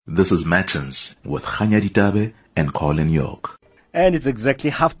This is Matins with Khanya Ditabe and Colin York. And it's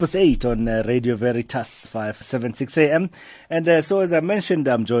exactly 8:30 on Radio Veritas 576 AM. And so as I mentioned,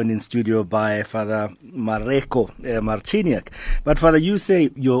 I'm joined in studio by Father Mareko, Marcianiak. But Father, you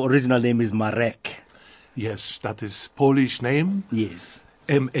say your original name is Marek. Yes, that is Polish name. Yes.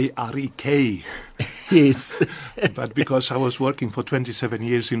 Marek. Yes. But because I was working for 27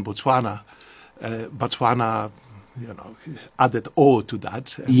 years in Botswana, added O to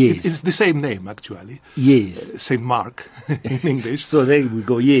that. Yes. It's the same name, actually. Yes. Saint Mark in English. So there we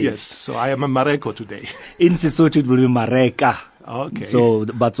go, yes. Yes, so I am a Mareko today. In Sesotho it will be Mareka. Okay. So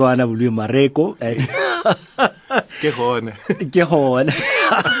Botswana will be Mareko. Ke hone. Ke hone.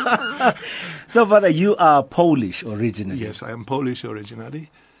 So Father, you are Polish originally. Yes, I am Polish originally.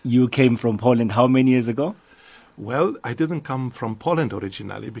 You came from Poland how many years ago? Well, I didn't come from Poland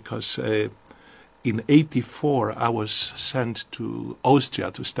originally because in 1984 I was sent to Austria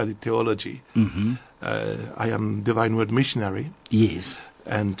to study theology. Mm-hmm. I am Divine Word missionary. Yes.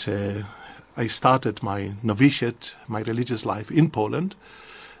 And I started my novitiate, my religious life in Poland,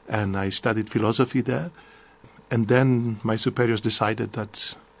 and I studied philosophy there. And then my superiors decided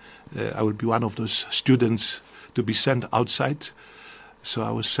that I would be one of those students to be sent outside. So I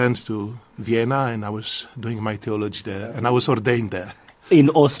was sent to Vienna, and I was doing my theology there, and I was ordained there. In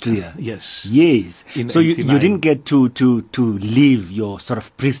Austria? Yes. Yes. In so you 89. didn't get to live your sort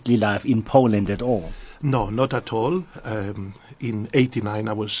of priestly life in Poland at all? No, not at all. In 1989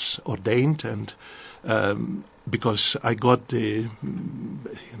 I was ordained, and because I got the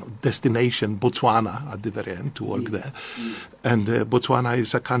destination Botswana at the very end to work there. And Botswana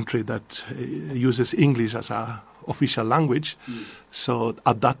is a country that uses English as a official language. So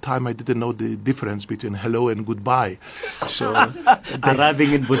at that time I didn't know the difference between hello and goodbye. So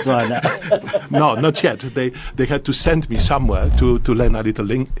arriving in Botswana. No, not yet. They had to send me somewhere to learn a little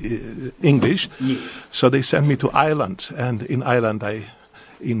English. Yes. So they sent me to Ireland, and in Ireland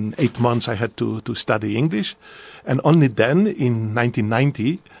in 8 months I had to study English, and only then in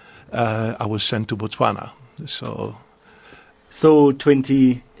 1990 I was sent to Botswana. So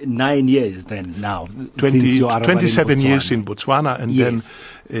 29 years then now, since you are 27 in years in Botswana, and yes.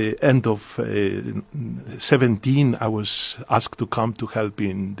 then end of 17 I was asked to come to help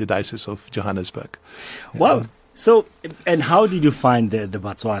in the Diocese of Johannesburg. Wow. So, and how did you find the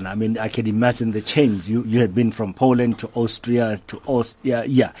Botswana? I mean, I can imagine the change. You had been from Poland to Austria,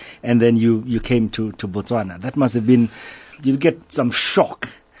 and then you came to Botswana. That must have been, you get some shock.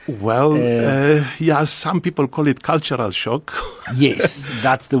 Well, some people call it cultural shock. Yes,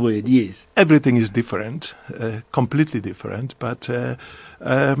 that's the word, yes. Everything is different, completely different, but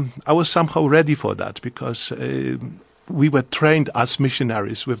I was somehow ready for that because we were trained as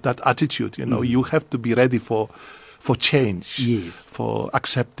missionaries with that attitude. You have to be ready for change, yes, for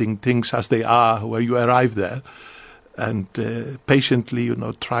accepting things as they are where you arrive there, and patiently,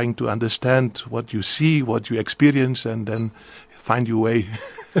 trying to understand what you see, what you experience, and then find your way.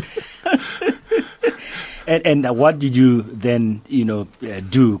 And what did you then,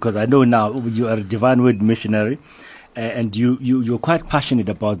 do? Because I know now you are a Divine Word missionary, and you're quite passionate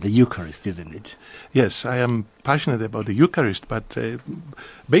about the Eucharist, isn't it? Yes, I am passionate about the Eucharist, but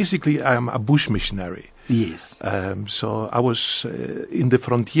basically I am a bush missionary. Yes. So I was in the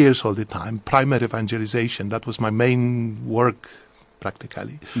frontiers all the time, primary evangelization. That was my main work,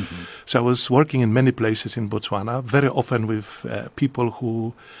 practically. Mm-hmm. So I was working in many places in Botswana, very often with people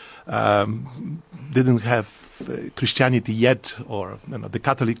who didn't have Christianity yet, or the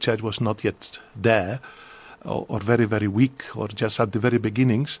Catholic Church was not yet there, or very, very weak, or just at the very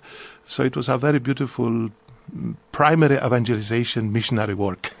beginnings. So it was a very beautiful primary evangelization missionary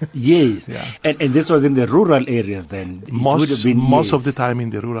work. Yes. Yeah. And this was in the rural areas then? Most of the time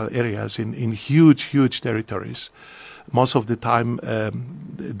in the rural areas, in huge, huge territories. Most of the time,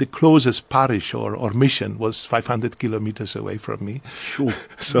 the closest parish or mission was 500 kilometers away from me. Sure.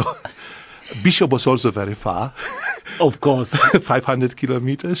 So Bishop was also very far. Of course. 500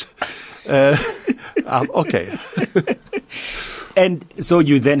 kilometers. Okay. And so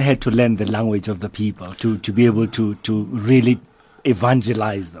you then had to learn the language of the people to be able to really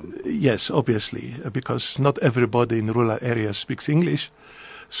evangelize them. Yes, obviously, because not everybody in rural areas speaks English.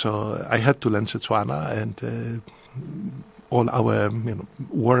 So I had to learn Setswana, and all our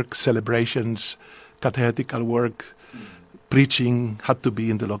work, celebrations, catechetical work, preaching had to be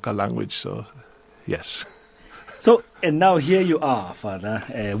in the local language. So, yes. So, and now here you are, Father.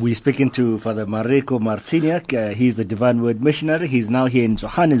 We're speaking to Father Mareko Marcianiak. He's the Divine Word missionary. He's now here in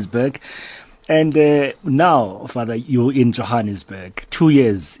Johannesburg. And now, Father, you're in Johannesburg. 2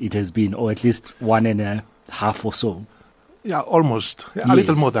 years it has been, or at least 1.5 or so. Yeah, almost. A Yes.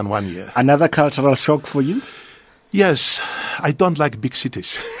 little more than 1 year. Another cultural shock for you? Yes, I don't like big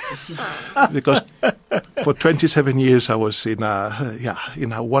cities because for 27 years I was in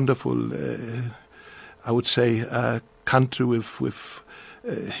a wonderful, I would say, country with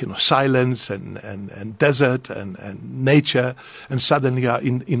silence and desert and nature, and suddenly are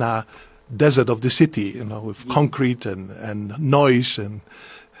in a desert of the city, with concrete and noise and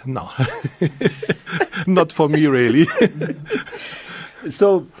no, not for me really.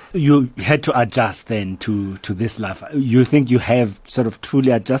 So you had to adjust then to this life. You think you have sort of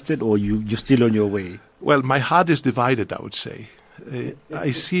truly adjusted, or you're still on your way? Well, my heart is divided, I would say.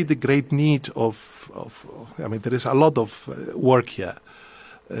 I see the great need of there is a lot of work here,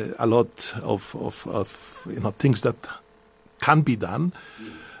 a lot of things that can be done.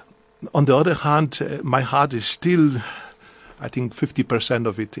 Yes. On the other hand, my heart is still, I think, 50%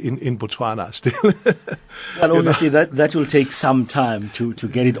 of it in Botswana still. Well, obviously that will take some time to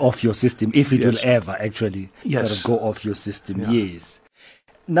get it off your system, if it Yes. will ever actually Yes. sort of go off your system. Yeah. Yes.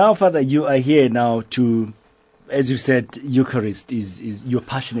 Now, Father, you are here now to, as you said, Eucharist is you're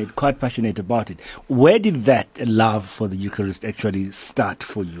quite passionate about it. Where did that love for the Eucharist actually start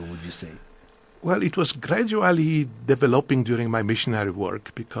for you, would you say? Well, it was gradually developing during my missionary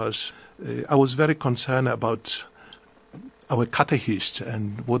work because I was very concerned about our catechists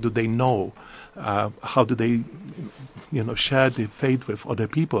and what do they know, how do they, share the faith with other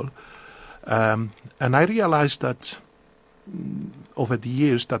people. And I realized that over the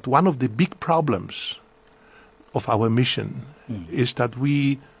years that one of the big problems of our mission is that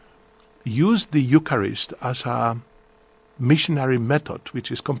we use the Eucharist as a missionary method,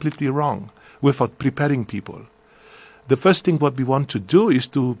 which is completely wrong, without preparing people. The first thing what we want to do is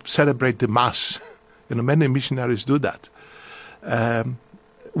to celebrate the Mass. Many missionaries do that.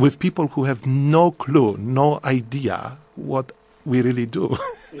 With people who have no clue, no idea what we really do.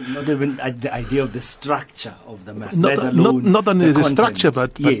 Not even the idea of the structure of the Mass, not only the content. structure,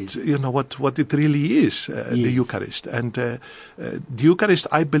 but Yes. what it really is, the Yes. Eucharist. And the Eucharist,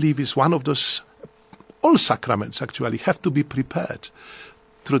 I believe, is one of those, all sacraments actually have to be prepared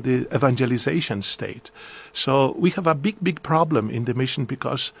through the evangelization state. So we have a big problem in the mission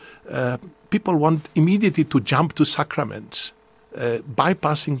because people want immediately to jump to sacraments,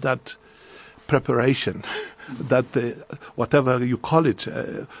 bypassing that preparation, that whatever you call it,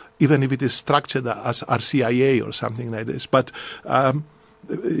 even if it is structured as RCIA or something like this. But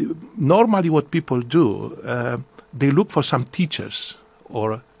normally what people do, they look for some teachers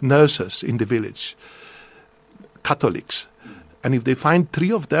or nurses in the village, Catholics. And if they find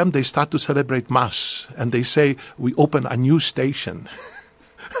 3 of them, they start to celebrate Mass. And they say, we open a new station.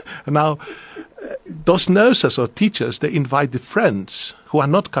 Now, those nurses or teachers, they invite the friends who are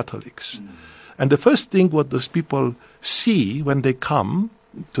not Catholics. And the first thing what those people see when they come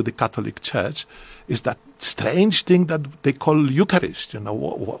to the Catholic Church is that strange thing that they call Eucharist.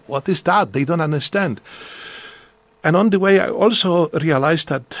 What is that? They don't understand. And on the way, I also realized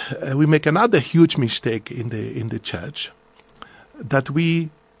that we make another huge mistake in the church, that we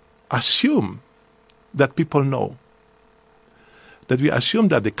assume that people know. That we assume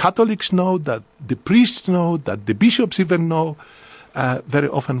that the Catholics know, that the priests know, that the bishops even know. Very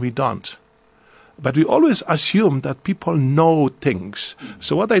often we don't. But we always assume that people know things.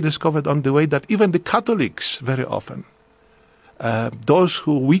 So what I discovered on the way, that even the Catholics very often, those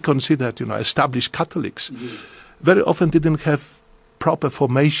who we consider, established Catholics, Yes. very often didn't have proper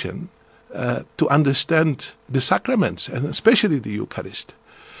formation to understand the sacraments, and especially the Eucharist.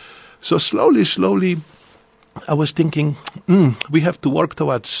 So slowly, I was thinking, we have to work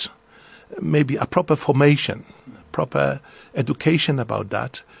towards maybe a proper formation, proper education about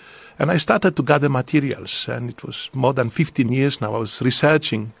that. And I started to gather materials, and it was more than 15 years now I was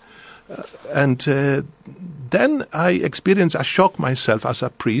researching. Then I experienced a shock myself as a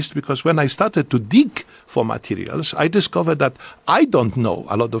priest, because when I started to dig for materials, I discovered that I don't know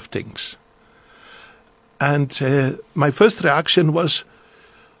a lot of things. And my first reaction was,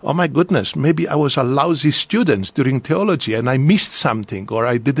 oh my goodness, maybe I was a lousy student during theology and I missed something, or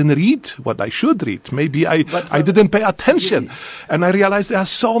I didn't read what I should read. Maybe I didn't pay attention. Yes. And I realized there are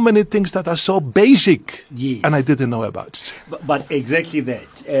so many things that are so basic, Yes. and I didn't know about it. But exactly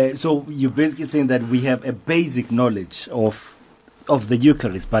that. So you're basically saying that we have a basic knowledge of the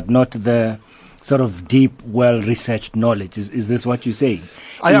Eucharist, but not the sort of deep, well-researched knowledge. Is this what you're saying?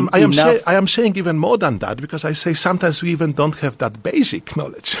 I am saying even more than that, because I say sometimes we even don't have that basic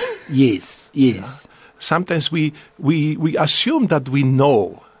knowledge. Yes. Sometimes we assume that we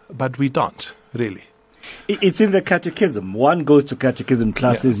know, but we don't, really. It's in the catechism. One goes to catechism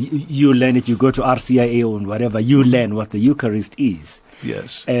classes, you learn it, you go to RCIA or whatever, you learn what the Eucharist is.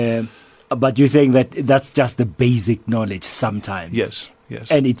 Yes. But you're saying that that's just the basic knowledge sometimes. Yes. Yes.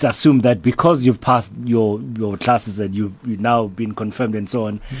 And it's assumed that because you've passed your classes and you've now been confirmed and so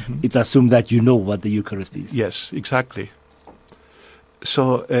on, it's assumed that you know what the Eucharist is. Yes, exactly.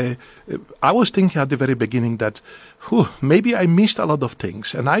 So I was thinking at the very beginning that maybe I missed a lot of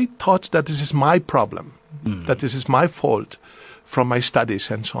things. And I thought that this is my problem, that this is my fault from my studies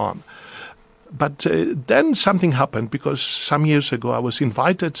and so on. But then something happened, because some years ago I was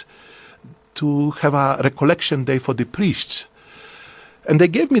invited to have a recollection day for the priests. And they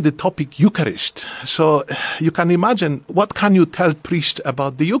gave me the topic Eucharist. So you can imagine, what can you tell priests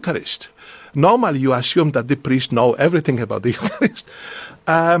about the Eucharist? Normally you assume that the priests know everything about the Eucharist.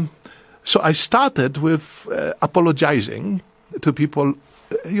 So I started with apologizing to people.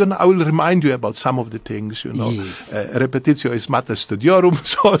 I will remind you about some of the things, Yes. Repetitio is mater studiorum.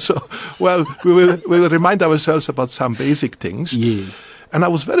 We'll remind ourselves about some basic things. Yes. And I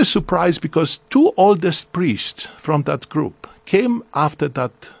was very surprised, because two oldest priests from that group came after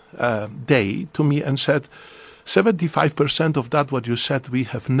that day to me and said, 75% of that what you said we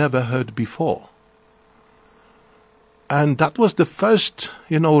have never heard before. And that was the first,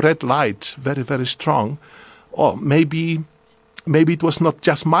 red light, very, very strong. Or maybe it was not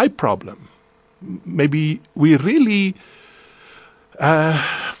just my problem. Maybe we really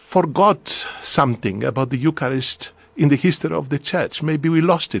forgot something about the Eucharist in the history of the church. Maybe we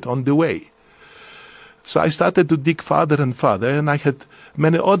lost it on the way. So I started to dig further and further, and I had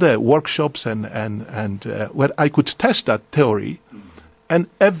many other workshops and where I could test that theory, and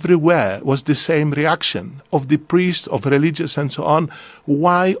everywhere was the same reaction of the priests, of religious and so on.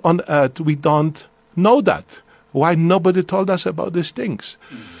 Why on earth we don't know that? Why nobody told us about these things?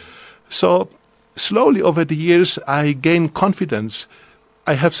 So slowly over the years I gained confidence.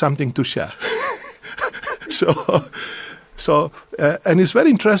 I have something to share. And it's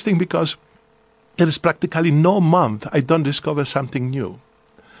very interesting, because there is practically no month I don't discover something new.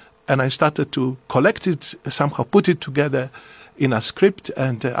 And I started to collect it, somehow put it together in a script,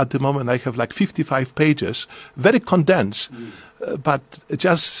 and at the moment I have like 55 pages, very condensed, but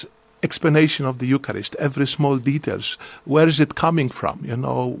just explanation of the Eucharist, every small details. Where is it coming from?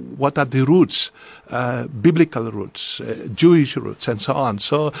 What are the roots, biblical roots, Jewish roots, and so on.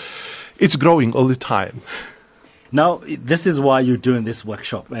 So it's growing all the time. Now, this is why you're doing this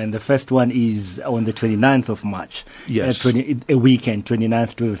workshop, and the first one is on the 29th of March. Yes. A weekend,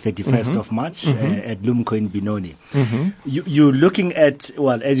 29th to the 31st of March, at Lumko in Benoni. You're looking at,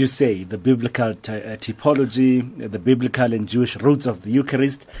 as you say, the biblical typology, the biblical and Jewish roots of the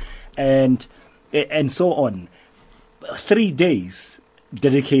Eucharist, and so on. 3 days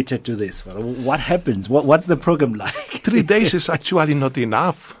dedicated to this. What happens? What's the program like? 3 days is actually not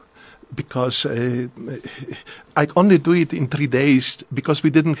enough, because I only do it in 3 days because we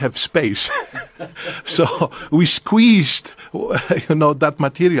didn't have space. So we squeezed, that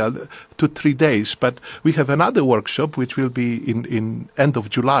material to 3 days. But we have another workshop which will be in end of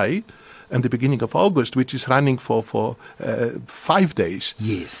July and the beginning of August, which is running for 5 days.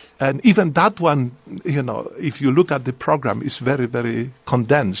 Yes. And even that one, if you look at the program, is very, very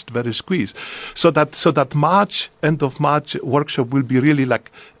condensed, very squeezed. So that March, end of March workshop will be really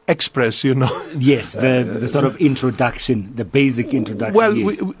like express, Yes, the sort of introduction, the basic introduction. Well,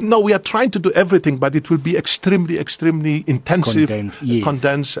 yes. we are trying to do everything, but it will be extremely, extremely intensive,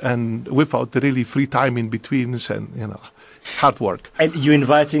 condensed, and without really free time in betweens, and hard work. And you're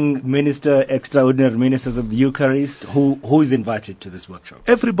inviting extraordinary ministers of the Eucharist. Who is invited to this workshop?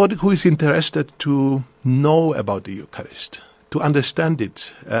 Everybody who is interested to know about the Eucharist, to understand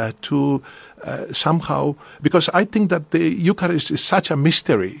it, to somehow, because I think that the Eucharist is such a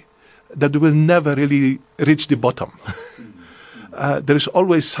mystery that we will never really reach the bottom. There is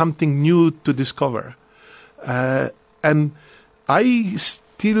always something new to discover. And I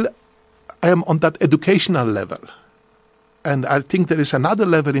am on that educational level. And I think there is another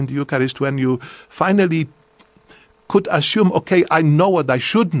level in the Eucharist when you finally could assume, okay, I know what I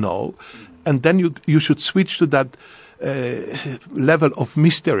should know, and then you should switch to that level of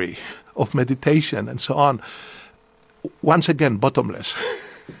mystery, of meditation, and so on. Once again, bottomless.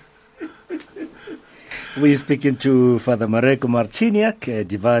 We're speaking to Father Mareko Marcianiak, a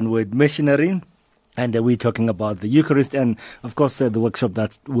Divine Word missionary, and we're talking about the Eucharist and, of course, the workshop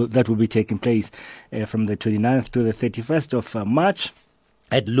that will be taking place from the 29th to the 31st of March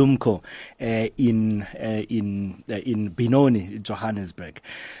at Lumko in Benoni, Johannesburg.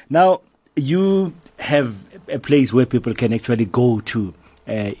 Now, you have a place where people can actually go to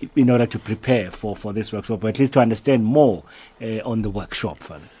in order to prepare for this workshop, or at least to understand more on the workshop,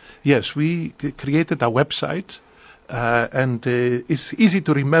 Father? Yes, we created a website, and it's easy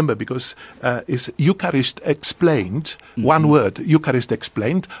to remember because it's Eucharist Explained, one word, Eucharist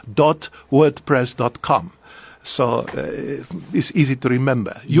Explained, .wordpress.com. So it's easy to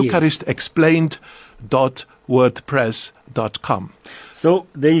remember. Yes. Eucharist Explained .wordpress.com. So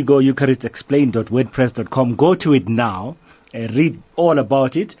there you go, eucharistexplained.wordpress.com. Go to it now, read all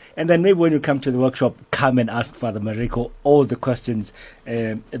about it, and then maybe when you come to the workshop, come and ask Father Mareko all the questions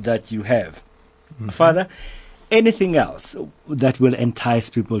that you have. Father, anything else that will entice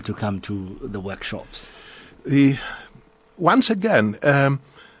people to come to the workshops? Once again,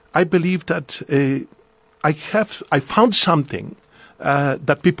 I believe that I found something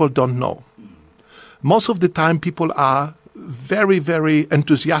that people don't know. Most of the time, people are very, very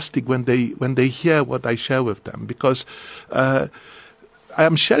enthusiastic when they hear what I share with them, because I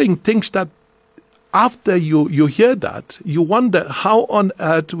am sharing things that after you hear that, you wonder how on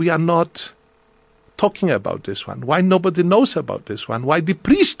earth we are not talking about this one, why nobody knows about this one, why the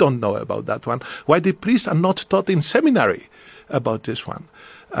priests don't know about that one, why the priests are not taught in seminary about this one.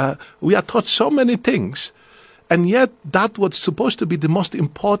 We are taught so many things, and yet that was supposed to be the most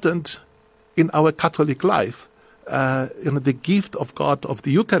important in our Catholic life, the gift of God, of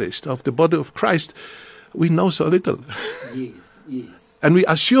the Eucharist, of the body of Christ, we know so little. Yes, yes. And we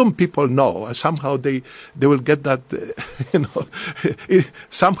assume people know. Somehow they will get that,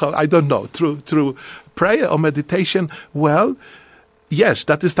 somehow, I don't know, through prayer or meditation. Well, yes,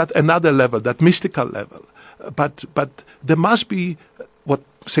 that is that another level, that mystical level. But there must be what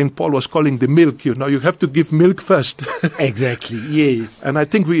St. Paul was calling the milk, you have to give milk first. Exactly, yes. And I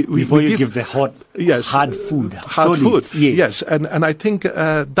think before you give the hard food. Hard solids, food, yes. And I think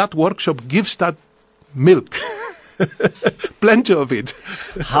that workshop gives that milk. Plenty of it.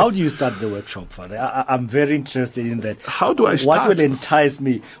 How do you start the workshop, Father? I'm very interested in that. How do I start? What will entice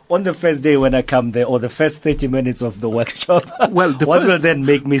me on the first day when I come there, or the first 30 minutes of the workshop? Well, what will then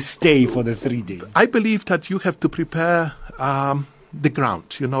make me stay for the 3 days? I believe that you have to prepare the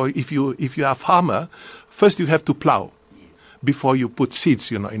ground. If you are a farmer, first you have to plow before you put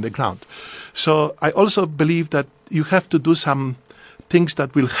seeds, in the ground. So I also believe that you have to do some things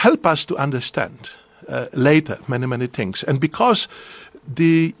that will help us to understand later many, many things. And because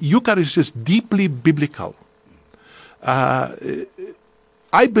the Eucharist is deeply biblical, I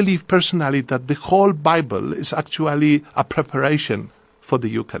believe personally that the whole Bible is actually a preparation for the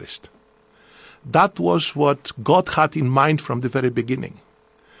Eucharist. That was what God had in mind from the very beginning.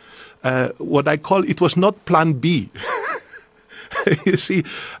 What I call, it was not plan B. You see,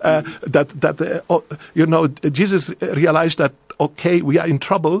 Jesus realized that, okay, we are in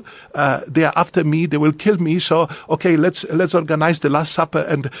trouble. They are after me. They will kill me. So, okay, let's organize the Last Supper.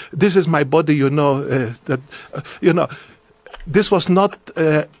 And this is my body, This was not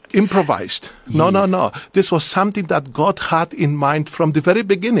improvised. Yes. No. This was something that God had in mind from the very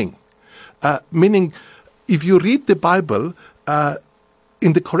beginning. Meaning, if you read the Bible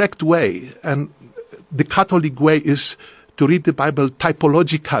in the correct way, and the Catholic way is to read the Bible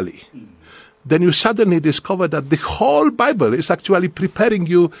typologically, then you suddenly discover that the whole Bible is actually preparing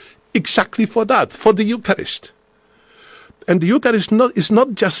you exactly for that, for the Eucharist. And the Eucharist is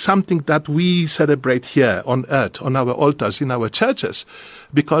not just something that we celebrate here on earth, on our altars, in our churches,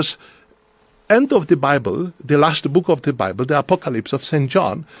 because end of the Bible, the last book of the Bible, the Apocalypse of St.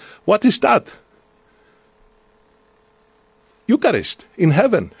 John, what is that? Eucharist in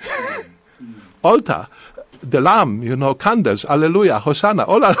heaven. Altar, the Lamb, candles, Alleluia, Hosanna,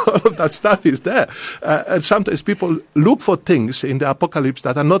 all of that stuff is there. And sometimes people look for things in the Apocalypse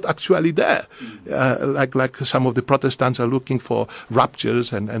that are not actually there. Like some of the Protestants are looking for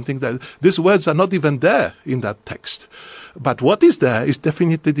raptures and things like that. These words are not even there in that text. But what is there is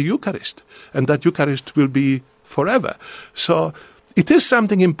definitely the Eucharist. And that Eucharist will be forever. So it is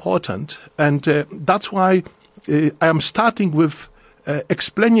something important. And that's why I am starting with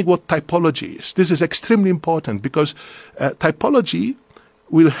explaining what typology is. This is extremely important because typology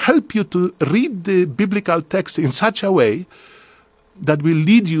will help you to read the biblical text in such a way that will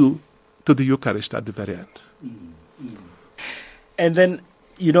lead you to the Eucharist at the very end. Mm-hmm. And then,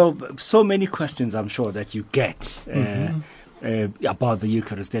 so many questions I'm sure that you get about the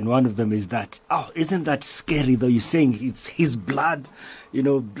Eucharist. And one of them is that, isn't that scary though? You're saying it's his blood.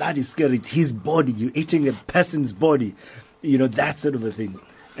 Blood is scary. It's his body. You're eating a person's body. That sort of a thing.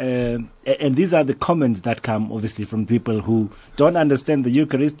 And these are the comments that come, obviously, from people who don't understand the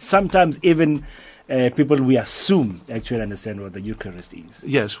Eucharist, sometimes even people, we assume, actually understand what the Eucharist is.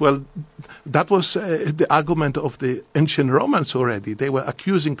 Yes, well, that was the argument of the ancient Romans already. They were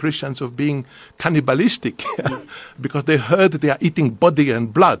accusing Christians of being cannibalistic because they heard they are eating body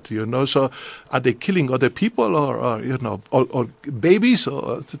and blood, So are they killing other people or babies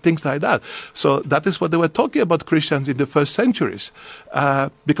or things like that? So that is what they were talking about Christians in the first centuries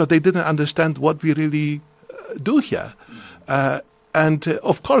because they didn't understand what we really do here. And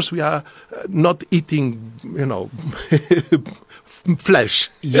of course, we are not eating, flesh.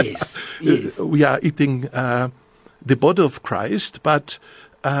 Yes, yes. We are eating the body of Christ, but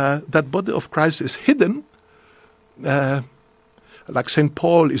that body of Christ is hidden, like Saint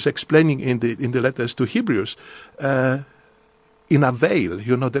Paul is explaining in the letters to Hebrews, in a veil.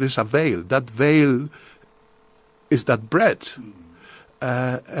 There is a veil. That veil is that bread,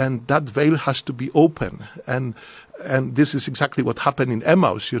 and that veil has to be open. And this is exactly what happened in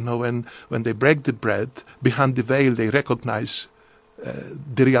Emmaus, when they break the bread, behind the veil they recognize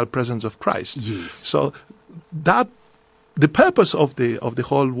the real presence of Christ. Yes. So that the purpose of the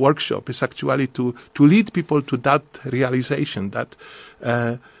whole workshop is actually to lead people to that realization that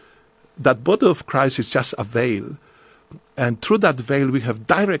that body of Christ is just a veil, and through that veil we have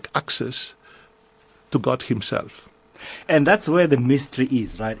direct access to God Himself. And that's where the mystery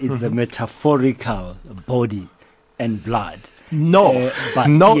is, right? It's the metaphorical body and blood. No.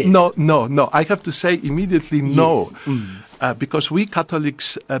 I have to say immediately no. Yes. Because we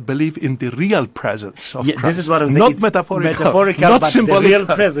Catholics believe in the real presence of Christ. This is what I'm saying. Not it's metaphorical, not but symbolical. The real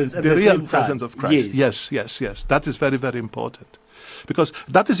presence at the the real same time. presence of Christ. Yes. That is very, very important. Because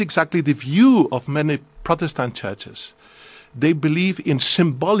that is exactly the view of many Protestant churches. They believe in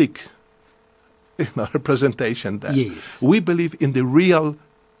symbolic representation there. Yes. We believe in the real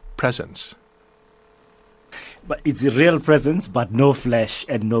presence. But it's a real presence, but no flesh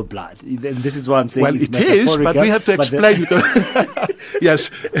and no blood. And this is what I'm saying. Well, it's it is, but we have to explain. Yes,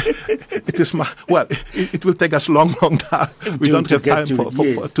 it is. It will take us long time. We don't have time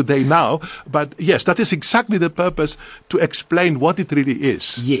for today now. But yes, that is exactly the purpose, to explain what it really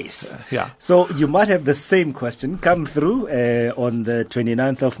is. Yes. Yeah. So you might have the same question come through on the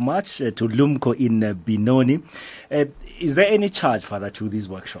 29th of March to Lumko in Benoni. Is there any charge, Father, to these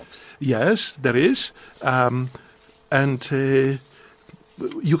workshops? Yes, there is. And you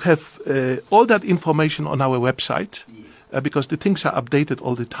have all that information on our website, because the things are updated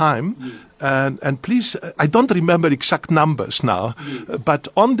all the time. Yes. And please, I don't remember exact numbers now, but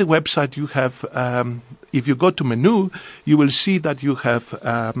on the website you have, if you go to menu, you will see that you have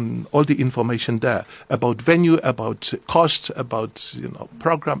all the information there about venue, about costs, about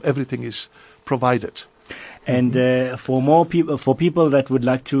program. Everything is provided. And for people that would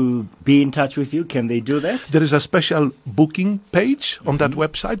like to be in touch with you, can they do that? There is a special booking page on that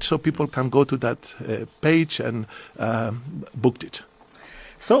website, so people can go to that page and book it.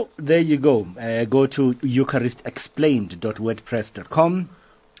 So there you go. Go to eucharistexplained.wordpress.com,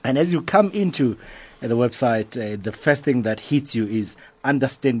 and as you come into the website, the first thing that hits you is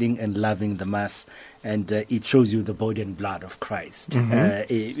understanding and loving the Mass. And it shows you the body and blood of Christ.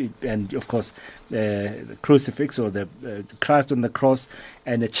 And, of course, the crucifix or the Christ on the cross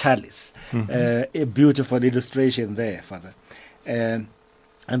and a chalice. A beautiful illustration there, Father. And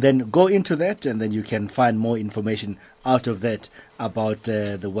then go into that, and then you can find more information out of that about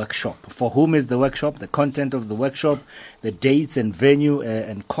the workshop. For whom is the workshop, the content of the workshop, the dates and venue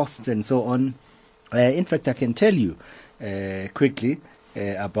and costs and so on. In fact, I can tell you quickly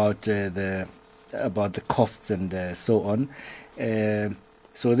about the costs and so on.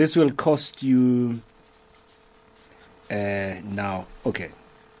 So this will cost you now.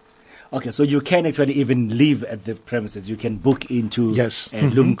 Okay, so you can actually even live at the premises. You can book into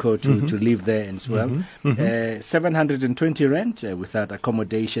Lumko to live there as well. 720 rent without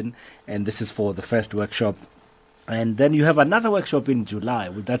accommodation, and this is for the first workshop. And then you have another workshop in July.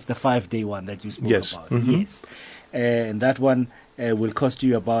 That's the 5-day one that you spoke about. Yes, and that one will cost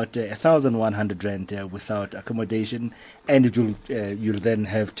you about 1,100 rand without accommodation, and it will you'll then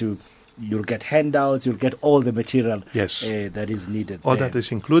have to. You'll get handouts, you'll get all the material that is needed. All that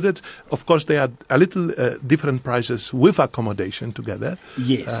is included. Of course, there are a little different prices with accommodation together.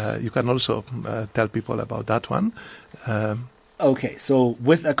 Yes. You can also tell people about that one. Okay, so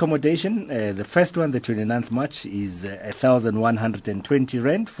with accommodation, the first one, the 29th March, is 1,120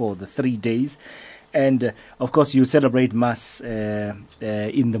 rand for the 3 days. And, of course, you celebrate Mass in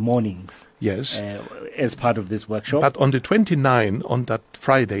the mornings. Yes. As part of this workshop. But on the 29th, on that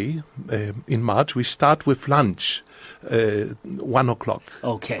Friday in March, we start with lunch, 1 o'clock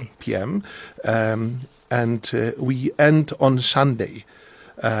p.m. And we end on Sunday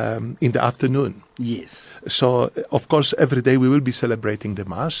in the afternoon. Yes. So, of course, every day we will be celebrating the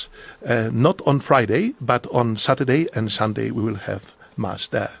Mass. Not on Friday, but on Saturday and Sunday we will have Mass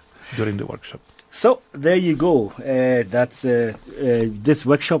there during the workshop. So there you go. That's this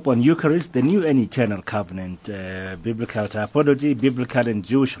workshop on Eucharist, the new and eternal covenant, biblical typology, biblical and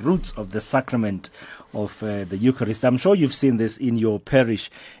Jewish roots of the sacrament of the Eucharist. I'm sure you've seen this in your parish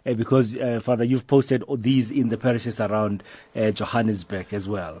because, Father, you've posted these in the parishes around Johannesburg as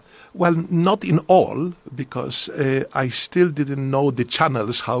well. Well, not in all, because I still didn't know the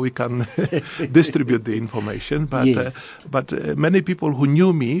channels how we can distribute the information. But Yes. Many people who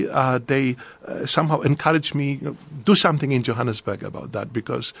knew me, they somehow encouraged me, do something in Johannesburg about that,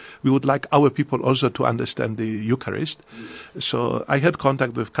 because we would like our people also to understand the Eucharist. Yes. So I had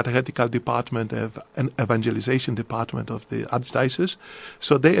contact with catechetical department and evangelization department of the Archdiocese.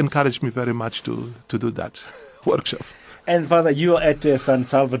 So they encouraged me very much to do that workshop. And Father, you're at San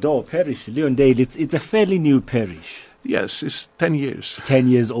Salvador Parish, Leondale. It's a fairly new parish. Yes, it's 10 years. 10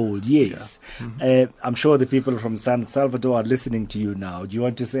 years old, yes. Yeah. Mm-hmm. I'm sure the people from San Salvador are listening to you now. Do you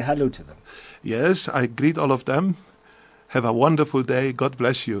want to say hello to them? Yes, I greet all of them. Have a wonderful day. God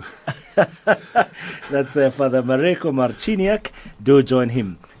bless you. That's Father Mareko Marcianiak. Do join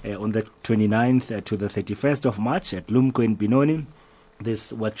him on the 29th to the 31st of March at Lumko in Benoni.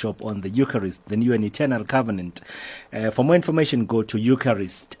 This workshop on the Eucharist, the new and eternal covenant. For more information, go to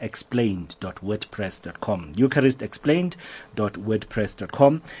eucharistexplained.wordpress.com.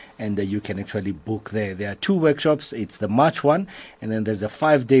 eucharistexplained.wordpress.com, and you can actually book there. There are 2 workshops. It's the March one, and then there's a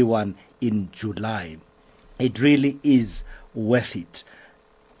 5-day one in July. It really is worth it.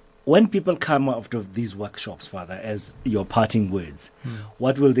 When people come out of these workshops, Father, as your parting words,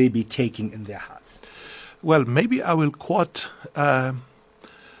 what will they be taking in their hearts? Well, maybe I will quote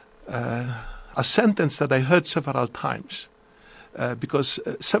a sentence that I heard several times, because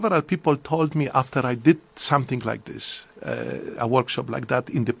several people told me after I did something like this, a workshop like that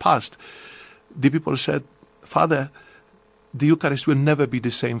in the past, the people said, Father, the Eucharist will never be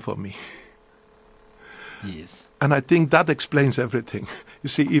the same for me. Yes. And I think that explains everything. You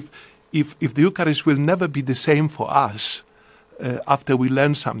see, if the Eucharist will never be the same for us after we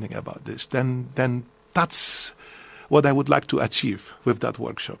learn something about this, then that's what I would like to achieve with that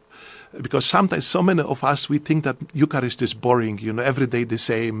workshop. Because sometimes so many of us, we think that Eucharist is boring, every day the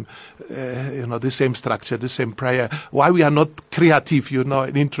same, the same structure, the same prayer. Why we are not creative,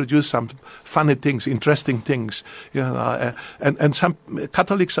 and introduce some funny things, interesting things, and some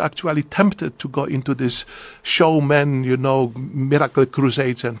Catholics are actually tempted to go into this showman, miracle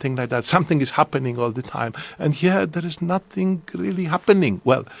crusades and things like that. Something is happening all the time. And here there is nothing really happening.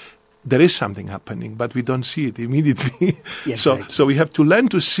 Well, there is something happening, but we don't see it immediately. Yes, So we have to learn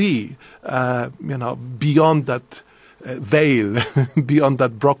to see, beyond that veil, beyond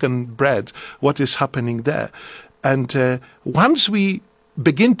that broken bread, what is happening there. And once we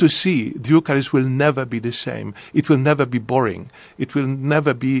begin to see, the Eucharist will never be the same. It will never be boring. It will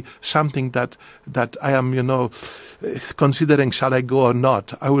never be something that I am, considering shall I go or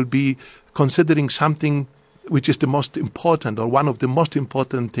not. I will be considering something which is the most important, or one of the most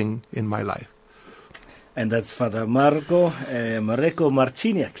important thing in my life. And that's Father Mareko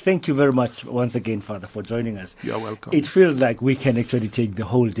Marcianiak. Thank you very much once again, Father, for joining us. You're welcome. It feels like we can actually take the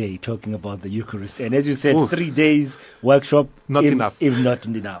whole day talking about the Eucharist. And as you said, 3 days workshop. Not enough. If not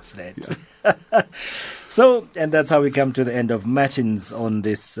enough, that. Yeah. So, and that's how we come to the end of Matins on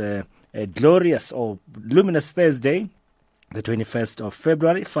this glorious or luminous Thursday, the 21st of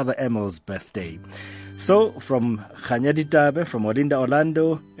February, Father Emel's birthday. So, from Khanyadi Tabe, from Olinda,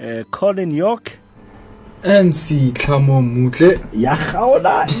 Orlando, Colin York. NC Tlamo Mutle. Yeah.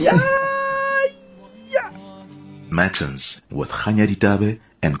 Matins with Khanyadi Tabe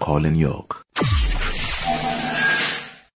and Colin York.